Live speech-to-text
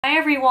Hi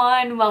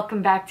everyone,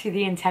 welcome back to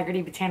the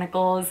Integrity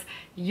Botanicals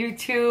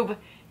YouTube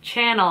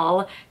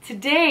channel.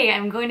 Today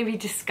I'm going to be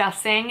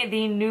discussing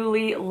the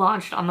newly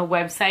launched on the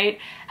website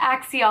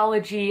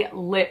Axiology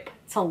Lip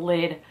to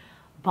Lid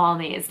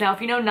Balmies. Now,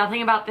 if you know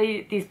nothing about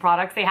these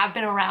products, they have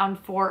been around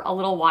for a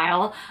little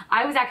while.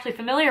 I was actually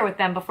familiar with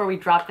them before we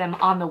dropped them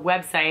on the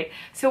website,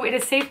 so it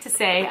is safe to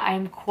say I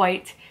am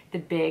quite the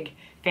big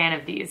fan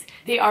of these.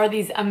 They are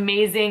these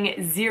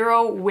amazing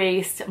zero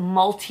waste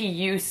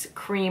multi-use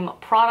cream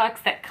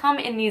products that come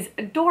in these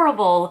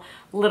adorable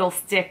little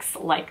sticks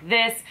like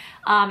this,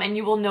 and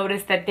you will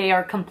notice that they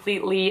are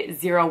completely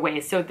zero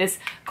waste. So this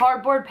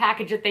cardboard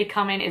package that they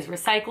come in is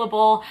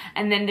recyclable,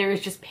 and then there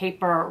is just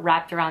paper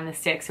wrapped around the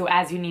stick. So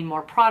as you need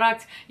more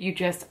product, you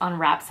just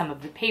unwrap some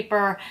of the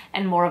paper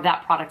and more of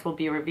that product will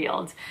be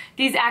revealed.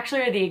 These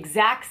actually are the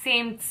exact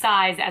same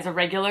size as a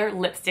regular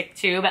lipstick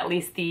tube, at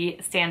least the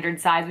standard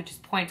size, which is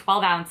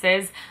 0.12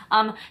 ounces.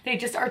 They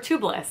just are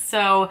tubeless.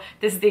 So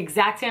this is the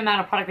exact same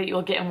amount of product that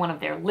you'll get in one of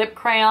their lip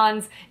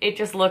crayons. It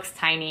just looks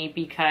tiny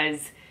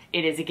because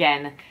it is,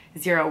 again,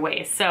 zero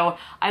waste. So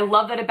I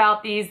love that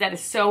about these. That is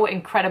so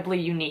incredibly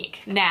unique.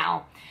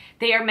 Now,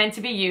 they are meant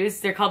to be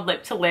used, they're called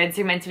lip to lids,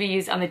 they're meant to be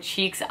used on the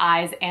cheeks,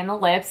 eyes, and the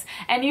lips,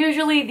 and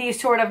usually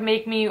these sort of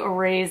make me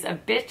raise a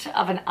bit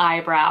of an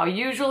eyebrow.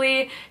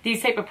 Usually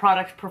these type of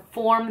products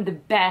perform the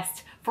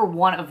best for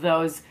one of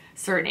those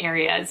certain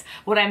areas.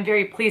 What I'm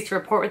very pleased to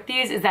report with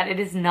these is that it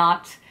is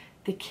not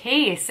the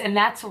case, and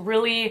that's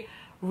really,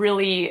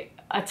 really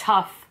a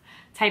tough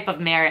type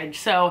of marriage.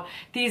 So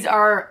these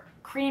are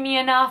creamy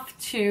enough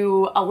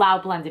to allow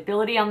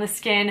blendability on the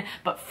skin,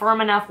 but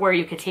firm enough where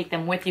you could take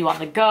them with you on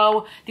the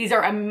go. These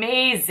are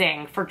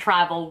amazing for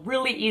travel,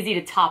 really easy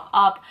to top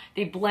up.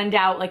 They blend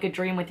out like a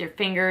dream with your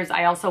fingers.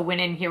 I also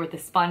went in here with a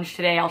sponge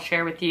today. I'll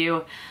share with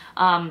you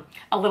a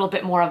little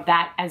bit more of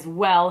that as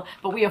well.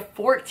 But we have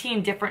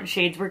 14 different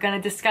shades we're going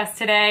to discuss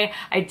today.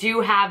 I do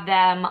have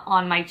them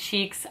on my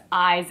cheeks,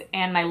 eyes,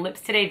 and my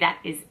lips today. That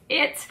is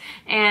it.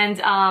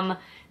 And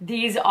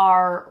these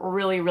are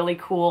really, really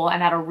cool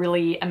and at a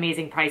really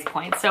amazing price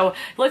point. So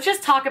let's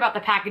just talk about the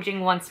packaging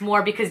once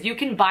more, because you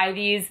can buy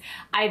these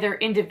either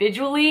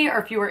individually, or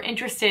if you are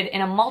interested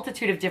in a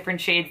multitude of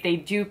different shades, they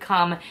do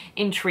come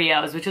in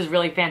trios, which is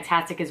really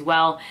fantastic as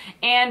well,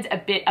 and a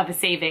bit of a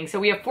saving. So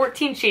we have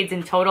 14 shades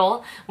in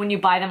total. When you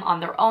buy them on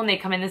their own, they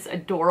come in this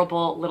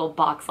adorable little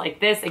box like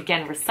this,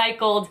 again,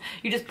 recycled.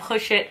 You just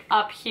push it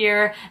up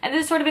here, and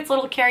this is sort of its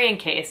little carrying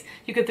case.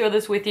 You could throw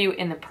this with you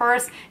in the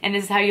purse, and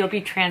this is how you'll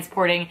be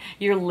transporting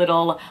your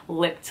little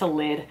lip to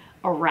lid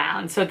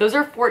around. So those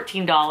are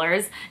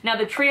 $14. Now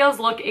the trios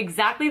look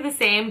exactly the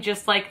same,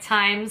 just like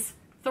times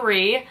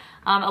 3,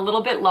 a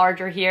little bit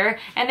larger here,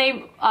 and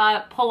they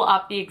pull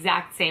up the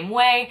exact same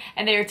way,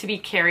 and they are to be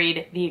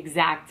carried the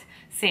exact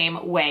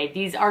same way.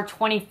 These are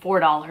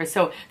 $24.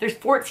 So there's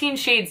 14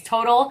 shades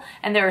total,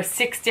 and there are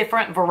 6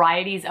 different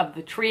varieties of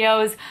the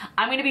trios.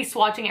 I'm going to be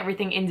swatching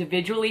everything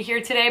individually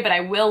here today, but I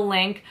will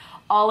link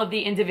all of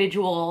the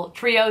individual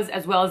trios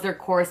as well as their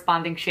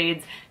corresponding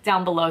shades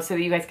down below so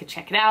that you guys could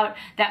check it out.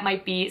 That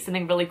might be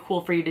something really cool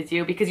for you to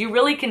do, because you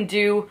really can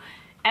do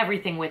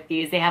everything with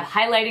these. They have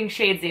highlighting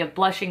shades, they have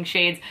blushing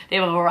shades, they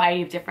have a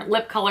variety of different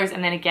lip colors,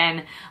 and then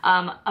again,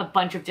 a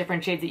bunch of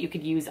different shades that you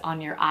could use on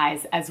your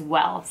eyes as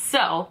well.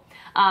 So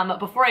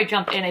before I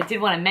jump in, I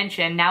did want to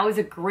mention now is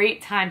a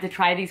great time to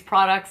try these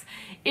products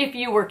if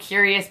you were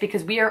curious,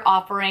 because we are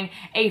offering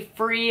a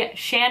free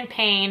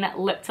Champagne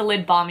Lip to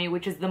Lid Balmie,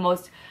 which is the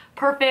most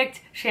perfect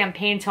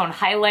champagne tone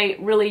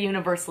highlight, really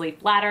universally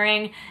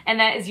flattering, and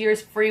that is yours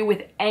free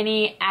with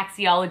any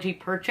Axiology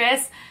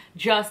purchase.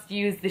 Just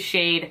use the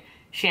shade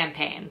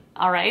Champagne.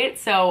 All right,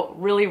 so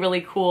really,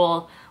 really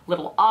cool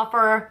little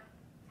offer,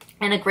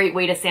 and a great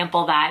way to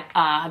sample that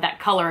that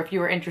color if you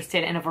were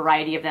interested in a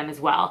variety of them as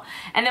well.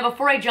 And then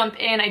before I jump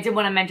in, I did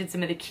want to mention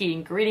some of the key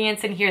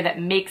ingredients in here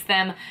that makes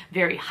them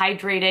very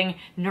hydrating,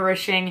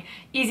 nourishing,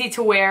 easy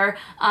to wear,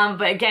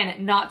 but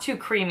again, not too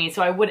creamy.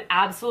 So I would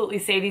absolutely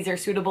say these are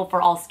suitable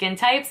for all skin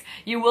types.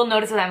 You will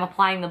notice that I'm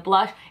applying the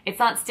blush. It's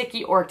not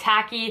sticky or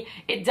tacky.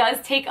 It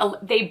does take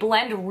they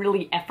blend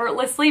really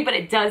effortlessly, but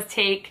it does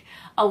take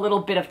a little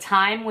bit of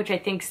time, which I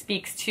think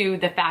speaks to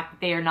the fact that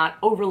they are not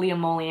overly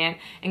emollient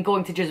and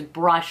going to just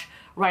brush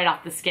right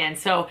off the skin.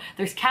 So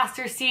there's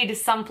castor seed,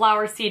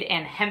 sunflower seed,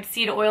 and hemp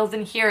seed oils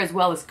in here, as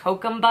well as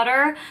kokum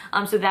butter.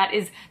 So that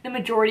is the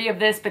majority of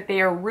this, but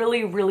they are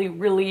really, really,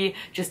 really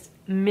just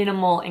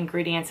minimal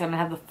ingredients. I'm gonna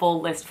have the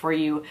full list for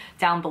you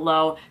down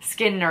below.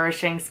 Skin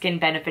nourishing, skin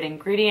benefit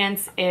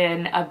ingredients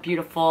in a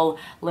beautiful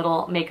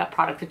little makeup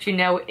product, which you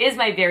know is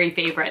my very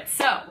favorite.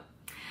 So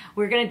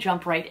we're gonna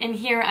jump right in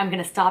here. I'm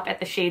gonna stop at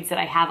the shades that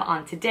I have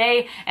on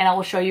today, and I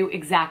will show you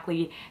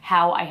exactly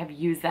how I have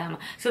used them.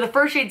 So the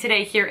first shade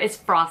today here is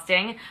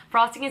Frosting.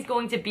 Frosting is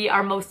going to be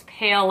our most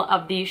pale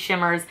of these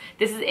shimmers.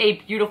 This is a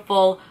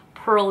beautiful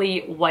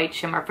pearly white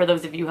shimmer. For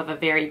those of you who have a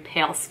very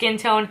pale skin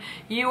tone,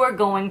 you are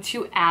going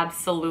to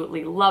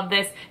absolutely love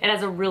this. It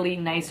has a really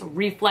nice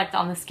reflect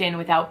on the skin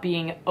without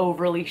being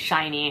overly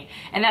shiny.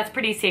 And that's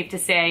pretty safe to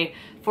say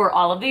for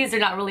all of these. They're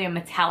not really a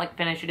metallic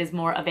finish, it is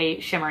more of a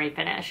shimmery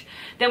finish.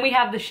 Then we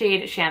have the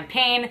shade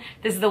Champagne.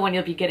 This is the one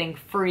you'll be getting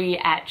free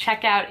at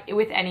checkout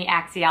with any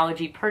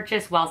Axiology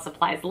purchase while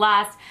supplies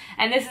last.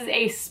 And this is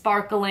a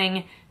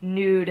sparkling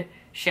nude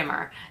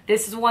shimmer.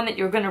 This is one that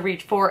you're going to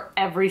reach for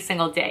every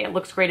single day. It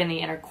looks great in the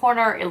inner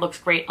corner. It looks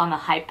great on the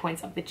high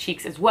points of the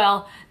cheeks as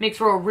well. Makes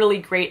for a really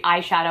great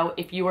eyeshadow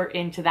if you are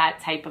into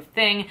that type of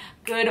thing.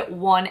 Good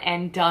one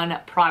and done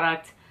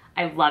product.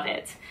 I love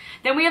it.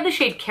 Then we have the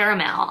shade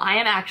Caramel. I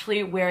am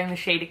actually wearing the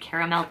shade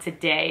Caramel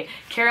today.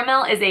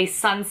 Caramel is a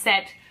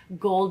sunset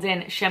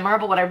golden shimmer,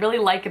 but what I really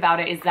like about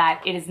it is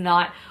that it is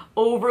not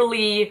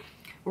overly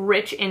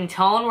rich in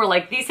tone, where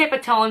like these type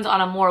of tones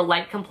on a more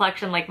light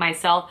complexion like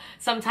myself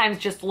sometimes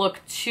just look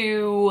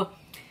too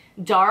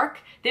dark.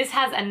 This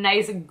has a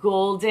nice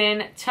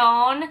golden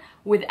tone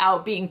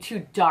without being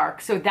too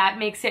dark, so that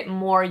makes it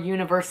more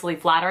universally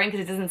flattering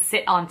because it doesn't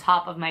sit on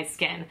top of my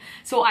skin.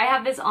 So I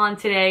have this on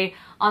today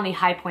on the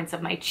high points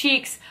of my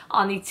cheeks,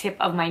 on the tip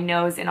of my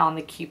nose, and on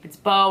the Cupid's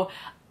bow.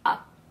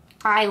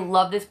 I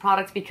love this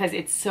product because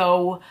it's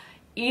so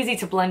easy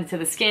to blend into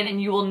the skin,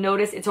 and you will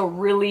notice it's a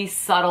really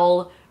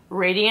subtle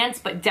radiance,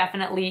 but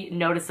definitely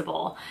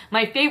noticeable.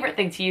 My favorite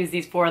thing to use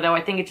these for, though, I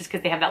think it's just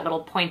because they have that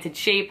little pointed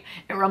shape.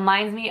 It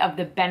reminds me of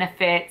the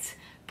Benefit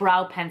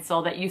brow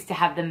pencil that used to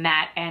have the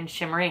matte and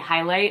shimmery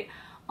highlight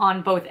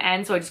on both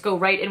ends. So I just go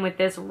right in with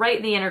this, right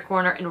in the inner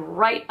corner and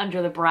right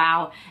under the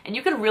brow. And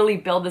you could really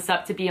build this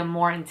up to be a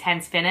more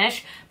intense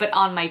finish, but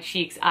on my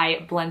cheeks,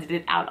 I blended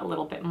it out a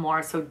little bit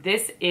more. So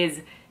this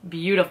is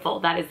beautiful.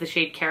 That is the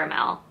shade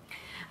Caramel.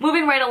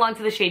 Moving right along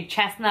to the shade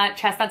Chestnut.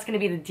 Chestnut's going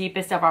to be the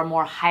deepest of our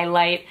more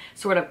highlight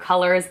sort of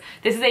colors.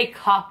 This is a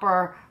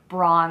copper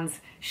bronze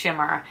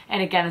shimmer.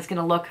 And again, it's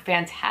going to look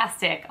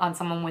fantastic on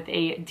someone with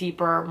a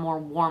deeper, more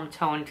warm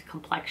toned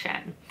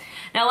complexion.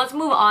 Now let's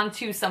move on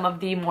to some of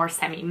the more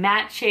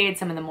semi-matte shades,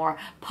 some of the more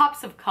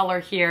pops of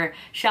color here,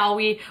 shall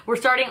we? We're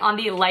starting on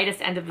the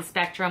lightest end of the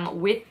spectrum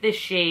with the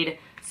shade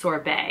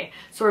Sorbet.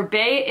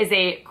 Sorbet is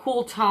a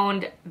cool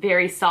toned,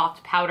 very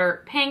soft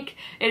powder pink.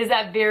 It is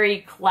that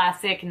very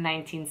classic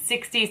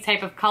 1960s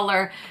type of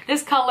color.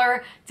 This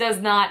color does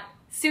not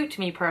suit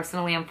me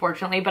personally,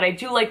 unfortunately, but I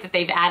do like that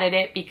they've added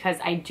it because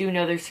I do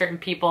know there's certain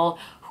people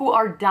who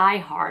are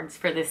diehards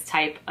for this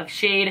type of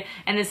shade,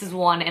 and this is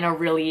one in a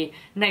really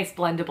nice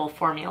blendable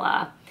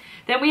formula.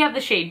 Then we have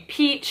the shade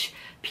Peach.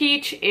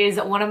 Peach is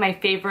one of my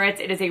favorites.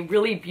 It is a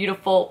really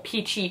beautiful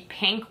peachy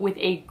pink with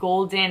a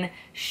golden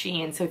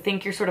sheen. So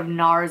think your sort of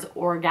NARS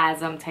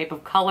orgasm type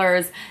of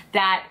colors.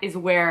 That is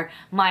where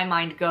my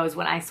mind goes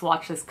when I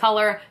swatch this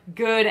color.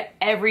 Good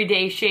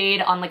everyday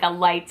shade on like a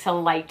light to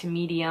light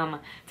medium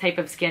type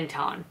of skin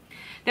tone.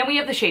 Then we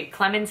have the shade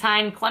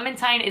Clementine.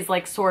 Clementine is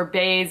like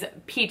Sorbet's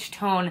peach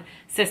tone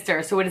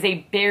sister. So it is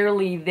a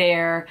barely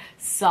there,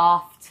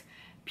 soft,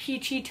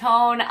 peachy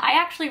tone. I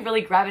actually really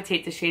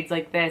gravitate to shades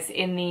like this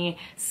in the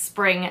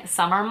spring,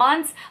 summer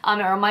months.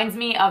 It reminds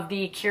me of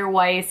the Kjaer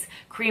Weis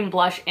Cream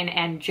Blush in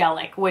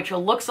Angelic, which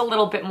looks a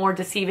little bit more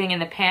deceiving in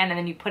the pan, and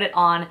then you put it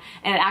on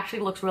and it actually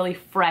looks really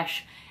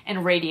fresh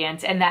and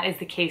radiant, and that is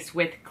the case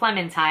with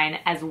Clementine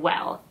as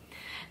well.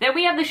 Then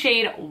we have the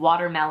shade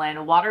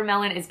Watermelon.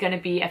 Watermelon is going to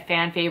be a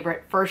fan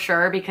favorite for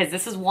sure because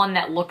this is one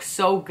that looks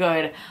so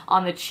good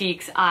on the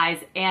cheeks, eyes,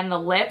 and the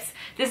lips.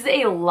 This is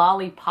a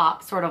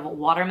lollipop sort of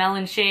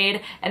watermelon shade,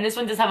 and this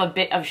one does have a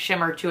bit of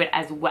shimmer to it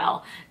as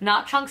well.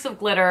 Not chunks of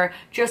glitter,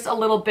 just a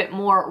little bit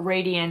more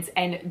radiance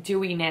and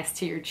dewiness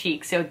to your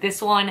cheeks. So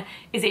this one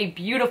is a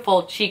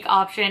beautiful cheek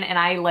option, and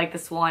I like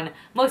this one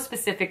most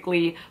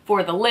specifically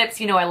for the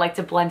lips. You know, I like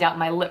to blend out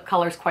my lip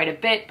colors quite a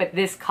bit, but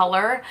this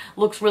color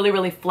looks really,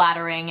 really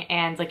flattering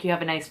and like you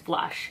have a nice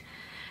blush.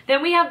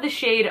 Then we have the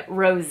shade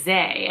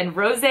Rosé, and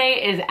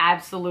Rosé is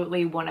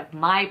absolutely one of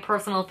my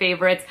personal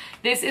favorites.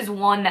 This is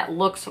one that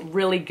looks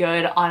really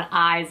good on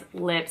eyes,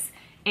 lips,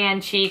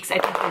 and cheeks. I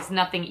think there's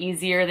nothing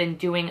easier than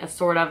doing a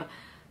sort of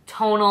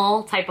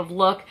tonal type of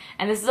look,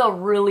 and this is a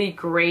really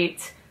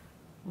great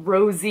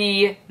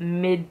rosy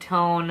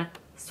mid-tone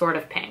sort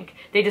of pink.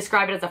 They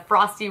describe it as a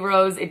frosty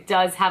rose. It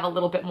does have a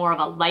little bit more of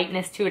a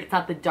lightness to it. It's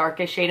not the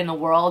darkest shade in the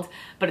world,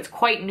 but it's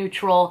quite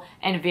neutral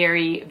and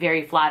very,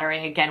 very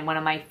flattering. Again, one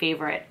of my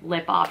favorite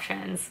lip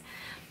options.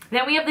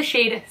 Then we have the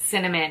shade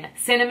Cinnamon.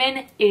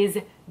 Cinnamon is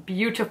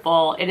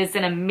beautiful. It is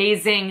an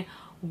amazing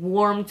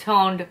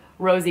warm-toned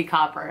rosy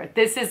copper.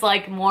 This is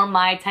like more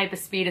my type of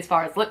speed as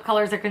far as lip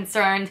colors are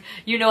concerned.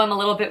 You know I'm a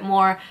little bit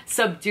more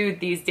subdued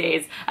these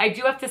days. I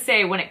do have to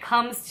say, when it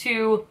comes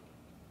to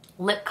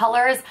lip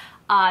colors,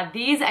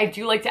 These I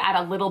do like to add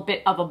a little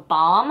bit of a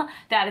balm.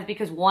 That is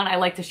because one, I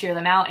like to shear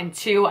them out, and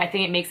two, I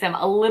think it makes them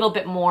a little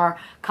bit more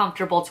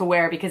comfortable to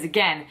wear because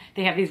again,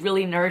 they have these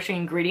really nourishing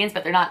ingredients,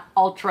 but they're not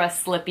ultra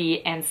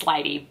slippy and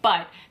slidey,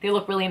 but they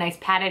look really nice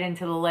patted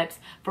into the lips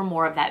for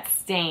more of that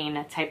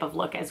stain type of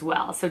look as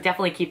well. So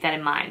definitely keep that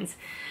in mind.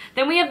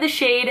 Then we have the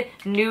shade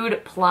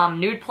Nude Plum.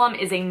 Nude Plum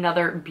is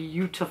another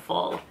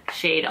beautiful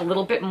shade, a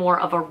little bit more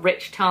of a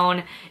rich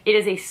tone. It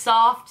is a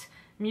soft,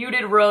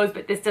 muted rose,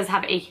 but this does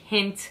have a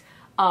hint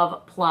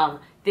of plum.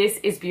 This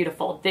is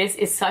beautiful. This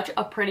is such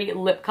a pretty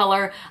lip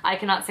color. I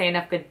cannot say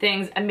enough good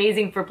things.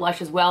 Amazing for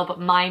blush as well, but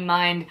my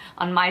mind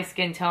on my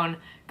skin tone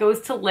goes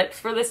to lips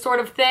for this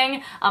sort of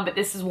thing. But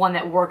this is one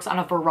that works on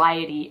a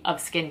variety of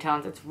skin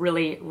tones. It's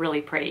really,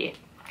 really pretty.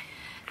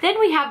 Then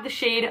we have the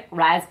shade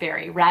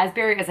Raspberry.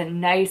 Raspberry is a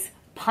nice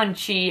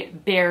punchy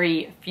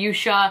berry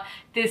fuchsia.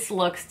 This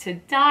looks to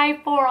die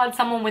for on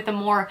someone with a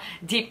more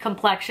deep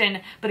complexion,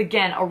 but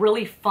again, a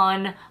really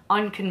fun,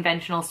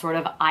 unconventional sort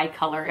of eye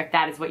color if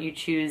that is what you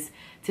choose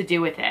to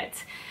do with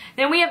it.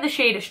 Then we have the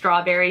shade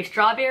Strawberry.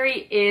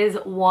 Strawberry is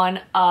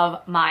one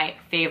of my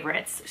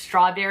favorites.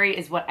 Strawberry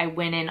is what I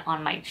went in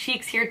on my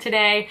cheeks here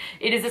today.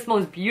 It is this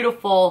most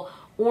beautiful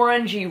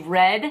orangey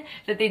red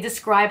that they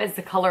describe as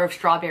the color of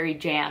strawberry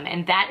jam,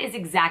 and that is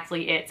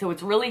exactly it. So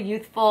it's really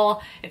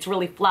youthful, it's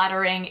really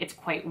flattering, it's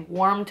quite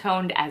warm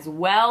toned as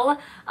well,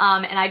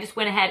 and I just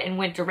went ahead and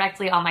went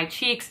directly on my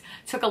cheeks,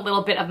 took a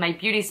little bit of my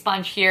beauty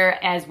sponge here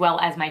as well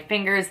as my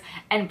fingers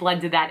and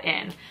blended that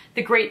in.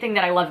 The great thing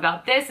that I love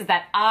about this is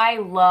that I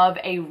love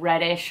a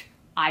reddish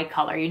eye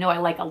color. You know, I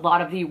like a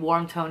lot of the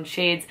warm toned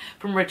shades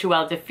from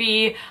Rituel de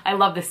Fille. I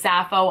love the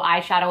Sappho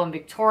eyeshadow in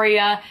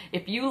Victoria.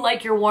 If you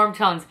like your warm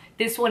tones,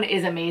 this one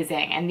is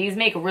amazing, and these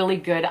make really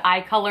good eye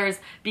colors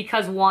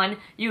because one,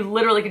 you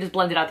literally can just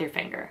blend it out with your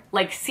finger.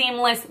 Like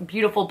seamless,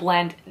 beautiful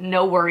blend,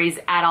 no worries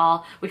at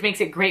all, which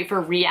makes it great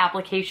for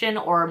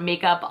reapplication or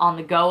makeup on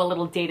the go a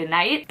little day to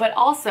night. But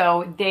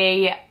also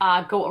they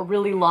go a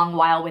really long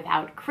while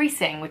without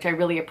creasing, which I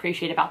really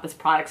appreciate about this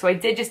product. So I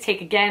did just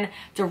take again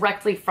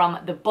directly from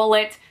the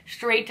bullet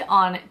straight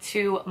on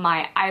to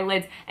my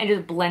eyelids and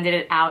just blended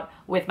it out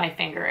with my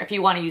finger. If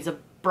you want to use a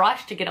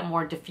brush to get a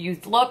more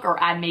diffused look or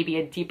add maybe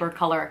a deeper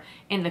color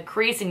in the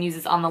crease and use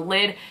this on the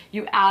lid,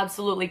 you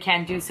absolutely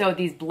can do so.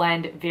 These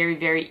blend very,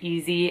 very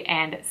easy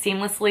and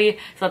seamlessly.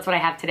 So that's what I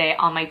have today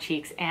on my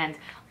cheeks and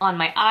on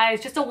my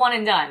eyes. Just a one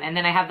and done. And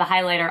then I have the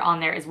highlighter on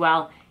there as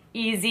well.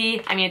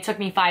 Easy. I mean, it took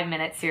me 5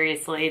 minutes,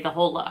 seriously, the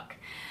whole look.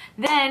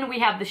 Then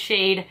we have the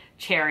shade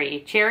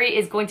Cherry. Cherry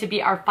is going to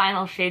be our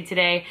final shade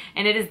today,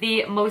 and it is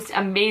the most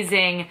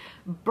amazing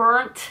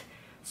burnt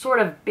sort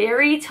of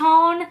berry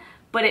tone,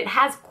 but it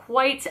has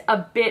quite a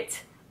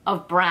bit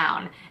of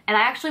brown. And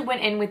I actually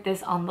went in with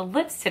this on the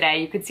lips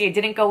today. You could see I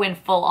didn't go in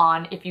full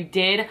on. If you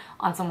did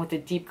on someone with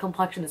a deep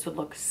complexion, this would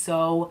look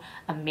so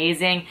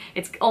amazing.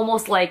 It's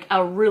almost like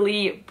a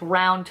really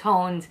brown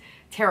toned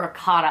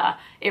terracotta.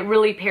 It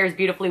really pairs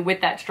beautifully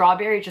with that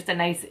strawberry. It's just a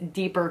nice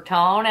deeper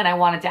tone, and I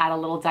wanted to add a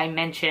little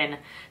dimension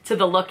to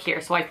the look here.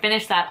 So I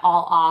finished that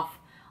all off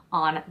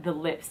on the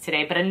lips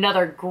today, but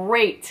another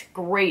great,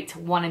 great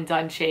one and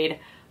done shade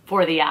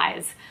for the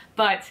eyes.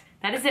 But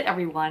that is it,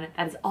 everyone.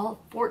 That is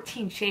all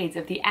 14 shades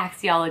of the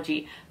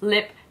Axiology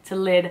Lip to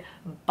Lid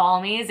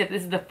Balmies. If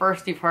this is the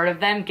first you've heard of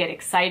them, get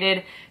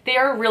excited. They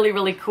are really,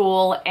 really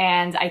cool,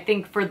 and I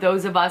think for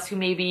those of us who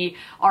maybe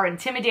are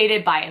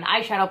intimidated by an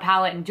eyeshadow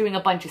palette and doing a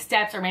bunch of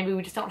steps, or maybe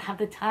we just don't have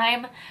the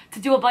time to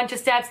do a bunch of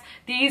steps,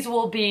 these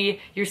will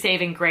be your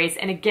saving grace,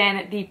 and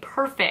again, the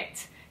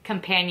perfect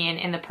companion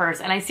in the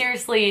purse. And I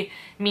seriously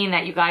mean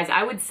that, you guys.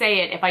 I would say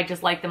it if I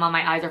just like them on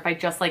my eyes or if I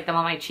just like them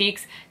on my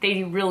cheeks.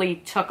 They really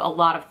took a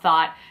lot of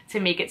thought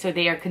to make it so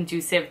they are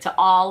conducive to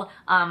all.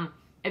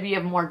 If you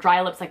have more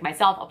dry lips like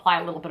myself, apply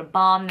a little bit of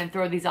balm, then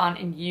throw these on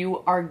and you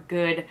are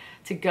good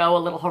to go. A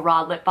little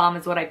Hurrah lip balm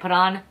is what I put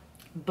on.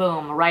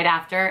 Boom, right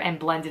after, and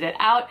blended it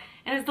out.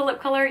 And it's the lip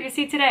color you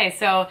see today.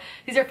 So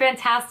these are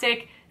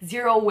fantastic,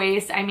 zero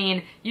waste. I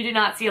mean, you do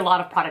not see a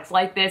lot of products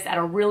like this at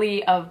a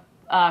really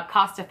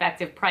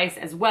cost-effective price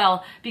as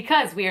well,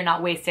 because we are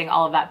not wasting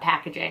all of that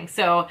packaging.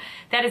 So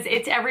that is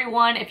it,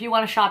 everyone. If you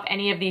want to shop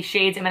any of these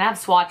shades, I'm gonna have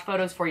swatch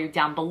photos for you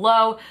down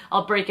below.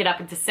 I'll break it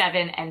up into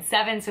 7 and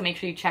 7, so make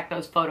sure you check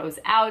those photos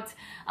out.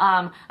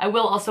 I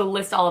will also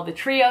list all of the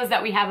trios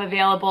that we have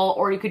available,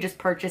 or you could just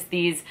purchase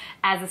these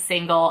as a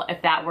single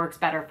if that works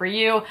better for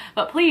you.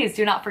 But please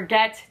do not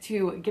forget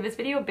to give this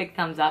video a big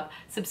thumbs up,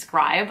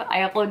 subscribe.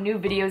 I upload new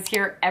videos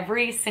here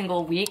every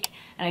single week,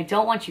 and I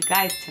don't want you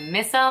guys to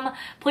miss them.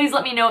 Please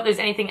let me know if there's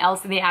anything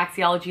else in the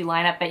Axiology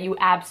lineup that you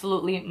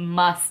absolutely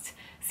must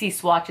see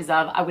swatches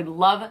of. I would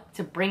love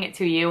to bring it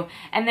to you.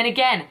 And then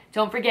again,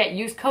 don't forget,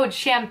 use code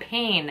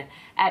CHAMPAGNE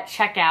at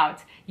checkout.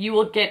 You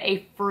will get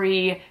a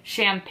free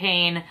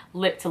champagne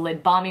lip to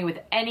lid balmy with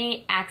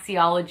any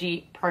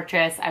Axiology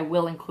purchase. I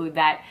will include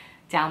that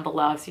down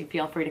below, so you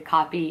feel free to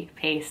copy,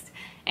 paste,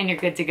 and you're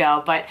good to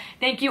go. But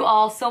thank you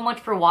all so much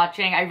for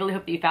watching. I really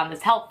hope that you found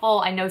this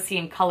helpful. I know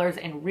seeing colors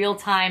in real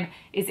time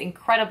is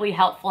incredibly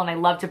helpful and I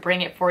love to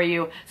bring it for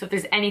you. So if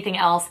there's anything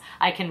else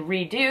I can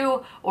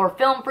redo or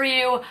film for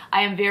you,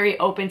 I am very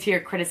open to your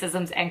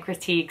criticisms and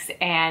critiques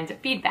and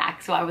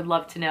feedback. So I would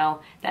love to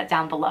know that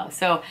down below.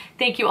 So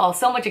thank you all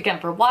so much again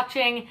for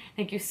watching.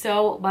 Thank you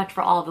so much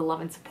for all of the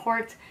love and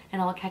support,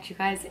 and I'll catch you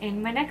guys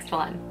in my next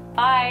one.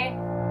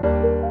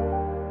 Bye.